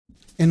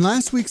In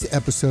last week's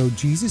episode,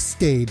 Jesus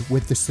stayed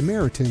with the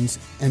Samaritans,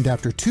 and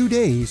after 2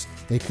 days,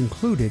 they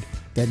concluded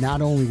that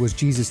not only was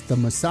Jesus the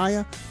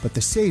Messiah, but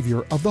the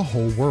Savior of the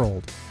whole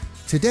world.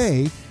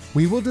 Today,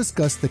 we will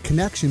discuss the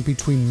connection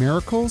between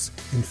miracles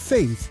and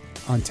faith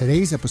on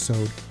today's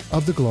episode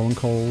of the Glowing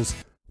Coals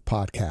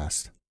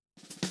podcast.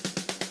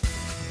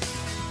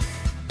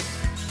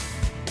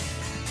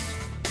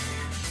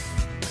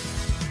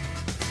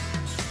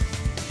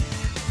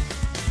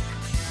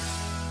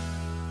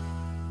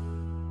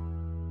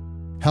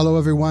 Hello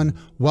everyone,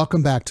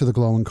 welcome back to the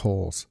Glowing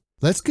Coals.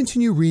 Let's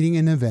continue reading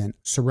an event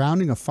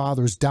surrounding a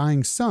father's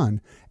dying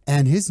son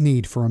and his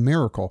need for a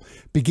miracle,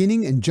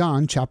 beginning in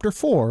John chapter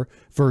 4,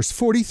 verse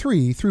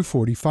 43 through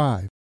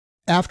 45.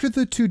 After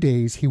the 2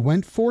 days he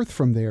went forth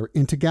from there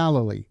into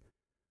Galilee,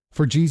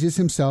 for Jesus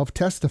himself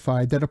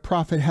testified that a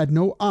prophet had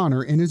no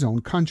honor in his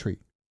own country.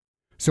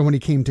 So when he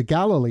came to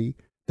Galilee,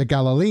 the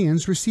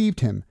Galileans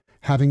received him,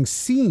 having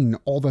seen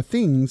all the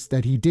things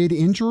that he did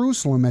in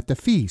Jerusalem at the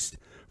feast,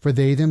 for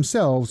they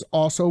themselves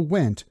also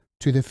went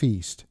to the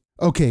feast.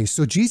 Okay,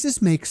 so Jesus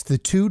makes the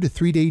 2 to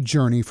 3 day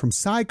journey from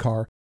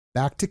Sychar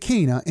back to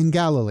Cana in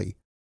Galilee.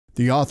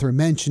 The author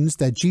mentions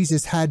that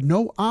Jesus had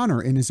no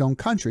honor in his own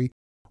country,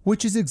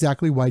 which is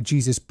exactly why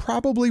Jesus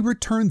probably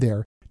returned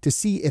there to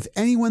see if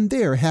anyone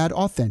there had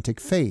authentic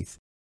faith.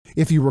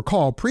 If you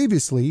recall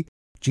previously,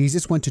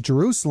 Jesus went to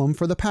Jerusalem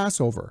for the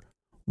Passover.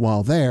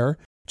 While there,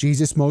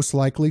 Jesus most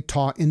likely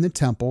taught in the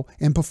temple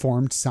and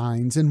performed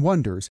signs and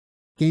wonders,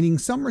 gaining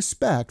some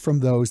respect from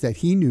those that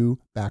he knew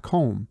back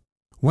home.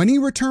 When he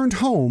returned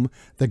home,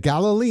 the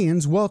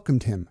Galileans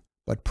welcomed him,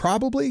 but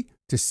probably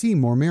to see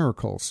more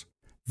miracles.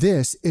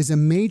 This is a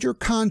major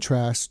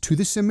contrast to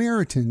the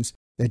Samaritans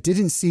that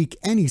didn't seek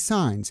any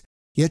signs,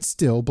 yet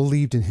still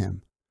believed in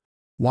him.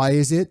 Why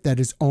is it that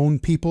his own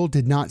people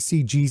did not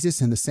see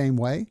Jesus in the same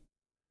way?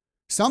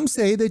 Some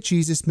say that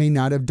Jesus may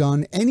not have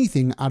done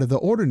anything out of the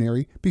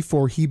ordinary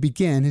before he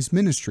began his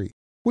ministry,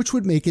 which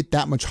would make it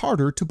that much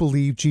harder to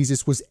believe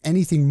Jesus was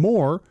anything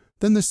more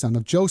than the son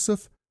of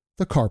Joseph,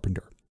 the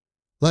carpenter.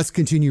 Let's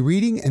continue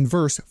reading in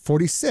verse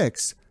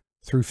 46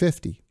 through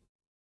 50.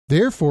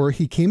 Therefore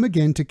he came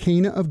again to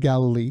Cana of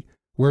Galilee,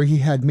 where he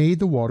had made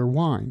the water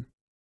wine.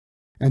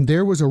 And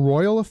there was a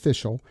royal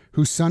official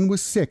whose son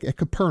was sick at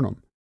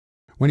Capernaum.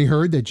 When he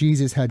heard that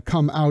Jesus had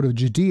come out of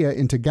Judea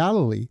into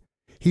Galilee,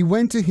 he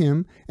went to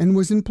him and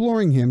was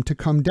imploring him to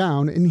come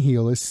down and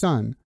heal his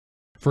son,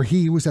 for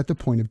he was at the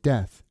point of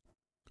death.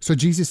 So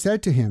Jesus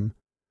said to him,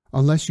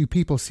 "Unless you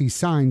people see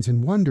signs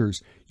and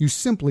wonders, you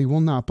simply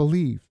will not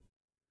believe."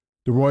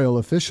 The royal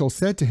official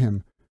said to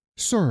him,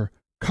 "Sir,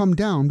 come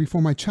down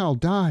before my child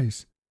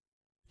dies."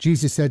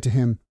 Jesus said to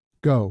him,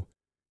 "Go,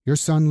 your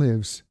son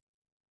lives."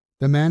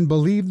 The man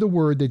believed the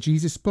word that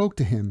Jesus spoke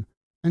to him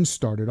and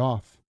started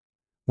off.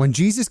 When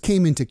Jesus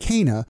came into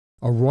Cana,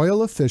 a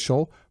royal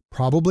official,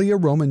 probably a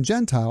Roman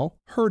Gentile,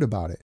 heard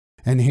about it,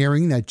 and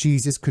hearing that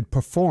Jesus could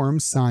perform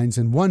signs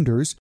and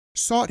wonders,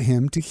 sought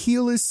him to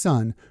heal his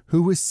son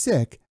who was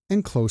sick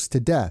and close to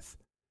death.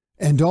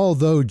 And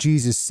although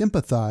Jesus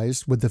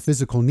sympathized with the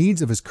physical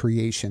needs of his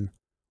creation,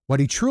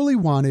 what he truly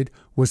wanted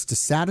was to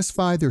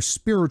satisfy their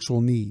spiritual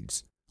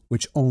needs,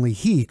 which only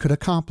he could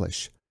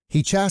accomplish.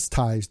 He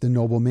chastised the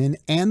nobleman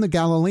and the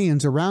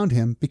Galileans around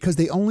him because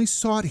they only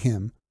sought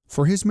him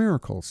for his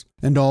miracles.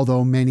 And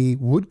although many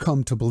would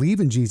come to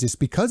believe in Jesus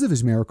because of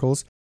his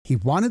miracles, he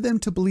wanted them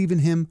to believe in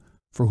him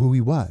for who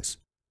he was,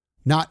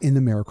 not in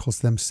the miracles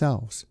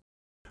themselves.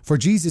 For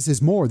Jesus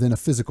is more than a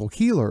physical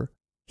healer,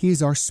 he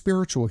is our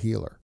spiritual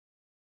healer.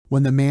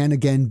 When the man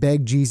again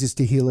begged Jesus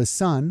to heal his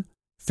son,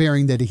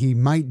 fearing that he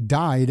might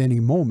die at any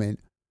moment,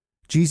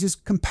 Jesus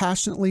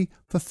compassionately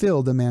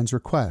fulfilled the man's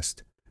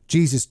request.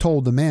 Jesus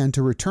told the man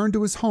to return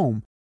to his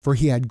home, for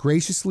he had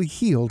graciously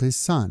healed his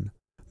son.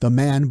 The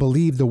man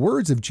believed the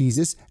words of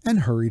Jesus and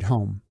hurried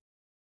home.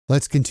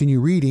 Let's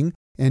continue reading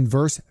in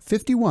verse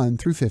 51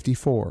 through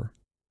 54.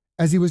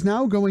 As he was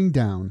now going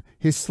down,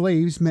 his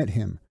slaves met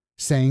him,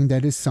 saying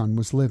that his son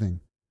was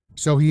living.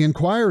 So he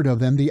inquired of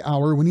them the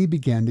hour when he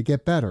began to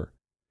get better.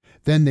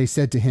 Then they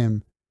said to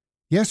him,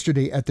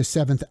 "Yesterday at the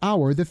 7th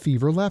hour the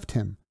fever left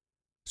him."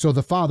 So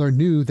the father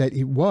knew that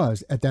it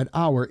was at that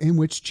hour in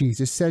which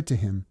Jesus said to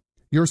him,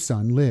 "Your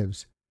son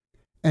lives."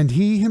 And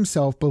he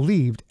himself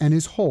believed, and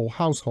his whole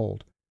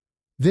household.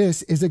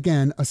 This is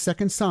again a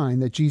second sign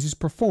that Jesus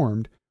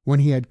performed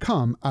when he had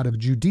come out of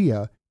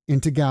Judea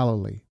into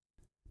Galilee.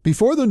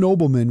 Before the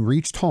nobleman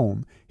reached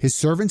home, his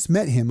servants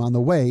met him on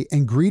the way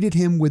and greeted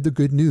him with the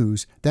good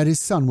news that his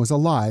son was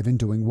alive and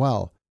doing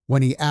well.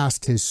 When he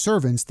asked his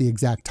servants the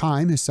exact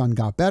time his son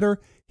got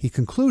better, he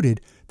concluded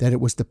that it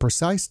was the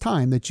precise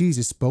time that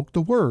Jesus spoke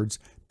the words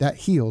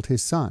that healed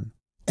his son.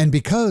 And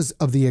because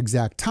of the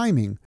exact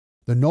timing,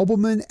 the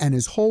nobleman and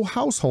his whole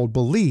household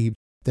believed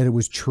that it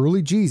was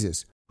truly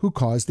Jesus who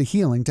caused the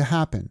healing to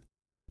happen.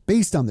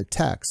 Based on the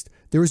text,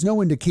 there is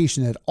no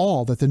indication at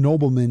all that the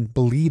nobleman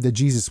believed that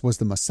Jesus was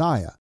the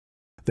Messiah.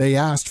 They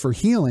asked for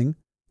healing,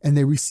 and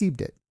they received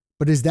it.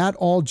 But is that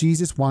all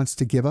Jesus wants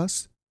to give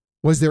us?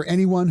 Was there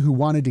anyone who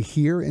wanted to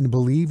hear and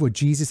believe what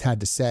Jesus had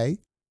to say?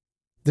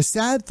 The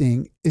sad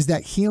thing is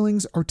that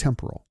healings are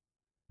temporal.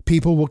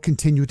 People will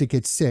continue to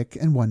get sick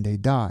and one day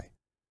die.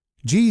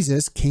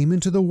 Jesus came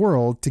into the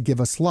world to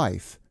give us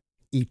life,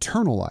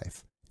 eternal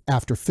life,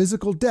 after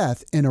physical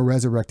death in a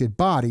resurrected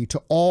body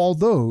to all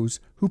those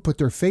who put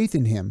their faith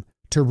in him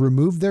to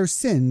remove their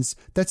sins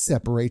that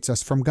separates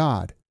us from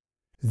God.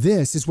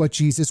 This is what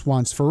Jesus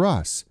wants for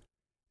us.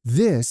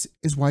 This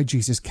is why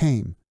Jesus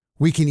came.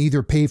 We can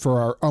either pay for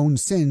our own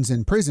sins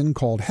in prison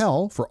called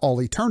hell for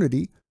all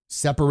eternity,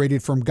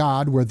 separated from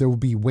God where there will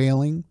be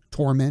wailing,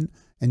 torment,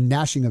 and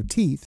gnashing of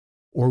teeth,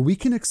 or we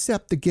can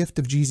accept the gift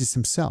of Jesus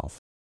himself,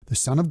 the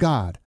Son of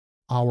God,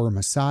 our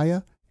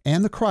Messiah,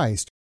 and the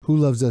Christ, who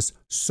loves us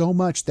so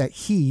much that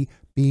he,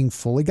 being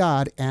fully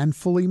God and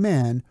fully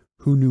man,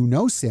 who knew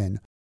no sin,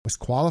 was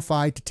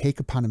qualified to take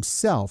upon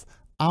himself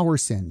our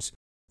sins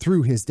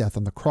through his death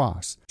on the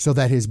cross, so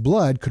that his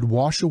blood could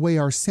wash away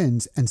our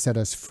sins and set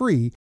us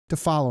free to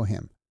follow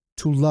him,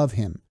 to love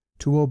him,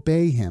 to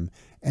obey him,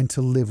 and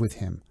to live with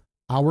him,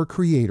 our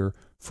Creator,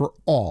 for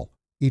all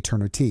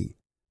eternity.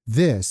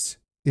 This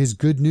is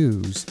good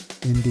news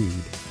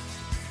indeed.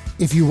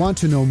 If you want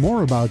to know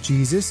more about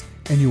Jesus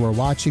and you are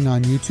watching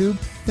on YouTube,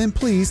 then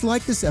please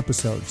like this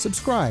episode,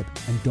 subscribe,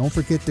 and don't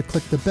forget to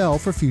click the bell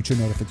for future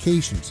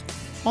notifications.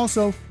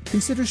 Also,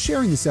 consider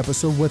sharing this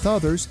episode with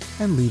others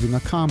and leaving a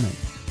comment.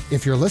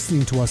 If you're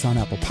listening to us on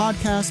Apple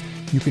Podcasts,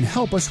 you can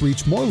help us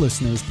reach more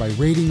listeners by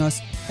rating us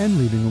and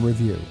leaving a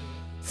review.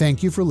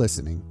 Thank you for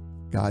listening.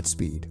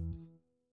 Godspeed.